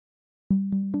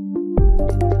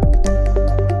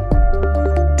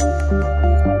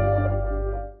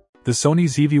The Sony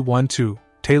ZV-1 II,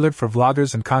 tailored for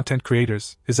vloggers and content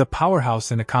creators, is a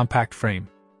powerhouse in a compact frame.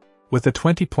 With a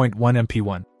 20.1 MP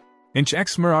 1-inch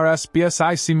XMR-RS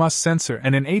BSI CMOS sensor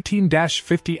and an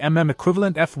 18-50mm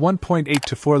equivalent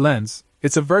f1.8-4 lens,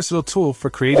 it's a versatile tool for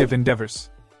creative endeavors.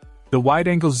 The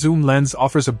wide-angle zoom lens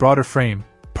offers a broader frame,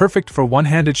 perfect for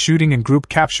one-handed shooting and group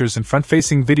captures and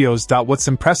front-facing videos. What's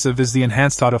impressive is the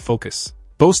enhanced autofocus,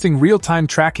 boasting real-time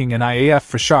tracking and IAF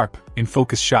for sharp,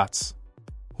 in-focus shots.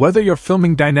 Whether you're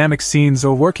filming dynamic scenes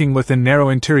or working within narrow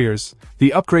interiors,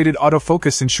 the upgraded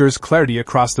autofocus ensures clarity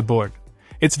across the board.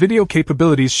 Its video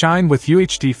capabilities shine with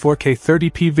UHD 4K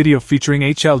 30p video featuring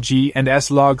HLG and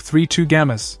S-Log 3.2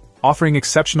 gammas, offering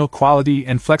exceptional quality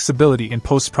and flexibility in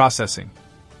post-processing.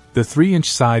 The 3-inch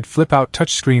side flip-out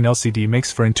touchscreen LCD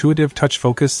makes for intuitive touch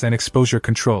focus and exposure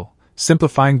control,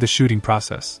 simplifying the shooting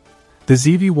process. The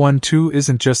ZV-1 II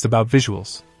isn't just about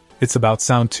visuals, it's about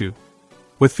sound too.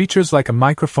 With features like a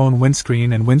microphone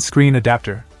windscreen and windscreen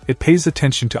adapter, it pays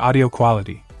attention to audio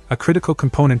quality, a critical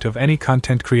component of any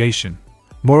content creation.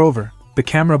 Moreover, the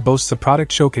camera boasts a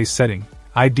product showcase setting,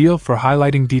 ideal for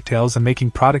highlighting details and making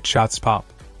product shots pop.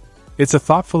 It's a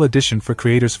thoughtful addition for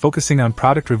creators focusing on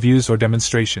product reviews or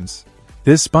demonstrations.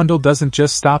 This bundle doesn't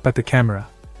just stop at the camera.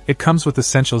 It comes with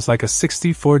essentials like a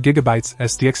 64GB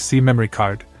SDXC memory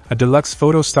card, a deluxe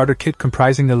photo starter kit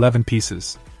comprising 11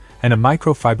 pieces, and a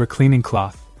microfiber cleaning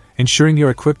cloth, ensuring you're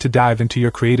equipped to dive into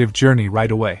your creative journey right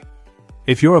away.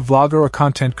 If you're a vlogger or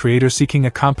content creator seeking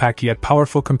a compact yet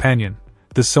powerful companion,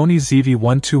 the Sony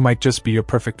ZV-1 II might just be your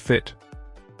perfect fit.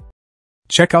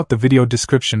 Check out the video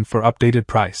description for updated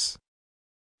price.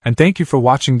 And thank you for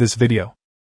watching this video.